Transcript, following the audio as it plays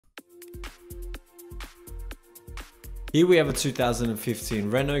Here we have a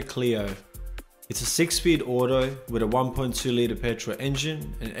 2015 Renault Clio. It's a 6-speed auto with a 1.2 litre petrol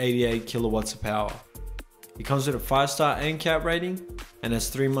engine and 88 kilowatts of power. It comes with a 5-star NCAT rating and has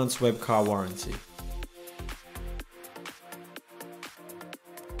 3 months Webcar warranty.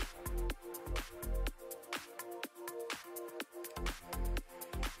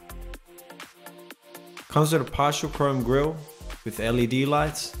 Comes with a partial chrome grille with LED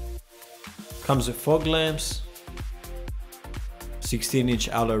lights. Comes with fog lamps, 16-inch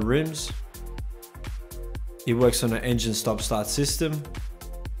alloy rims. It works on an engine stop-start system.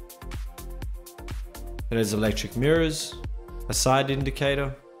 It has electric mirrors, a side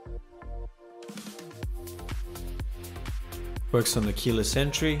indicator. Works on the keyless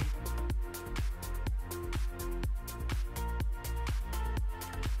entry.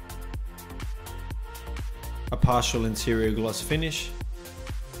 A partial interior gloss finish.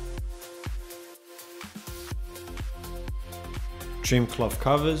 Trim cloth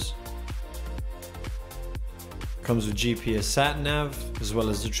covers. Comes with GPS sat nav as well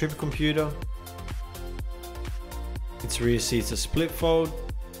as the trip computer. Its rear seats are split fold.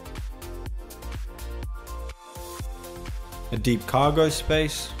 A deep cargo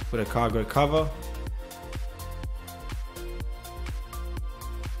space with a cargo cover.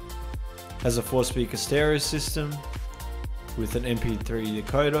 Has a 4-speaker stereo system with an MP3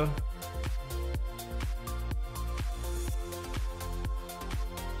 decoder.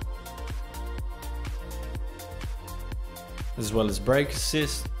 As well as brake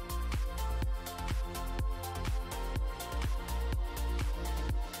assist.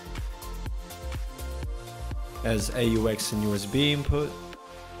 Has AUX and USB input.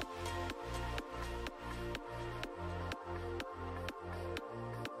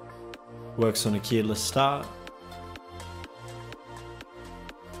 Works on a keyless start.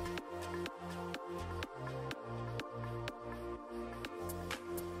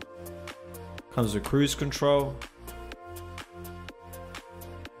 Comes with cruise control.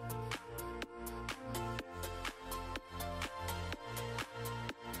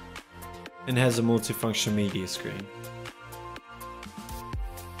 And has a multifunction media screen.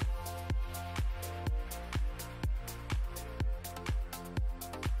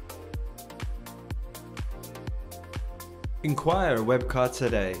 Inquire Webcar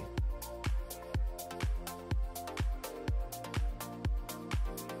today.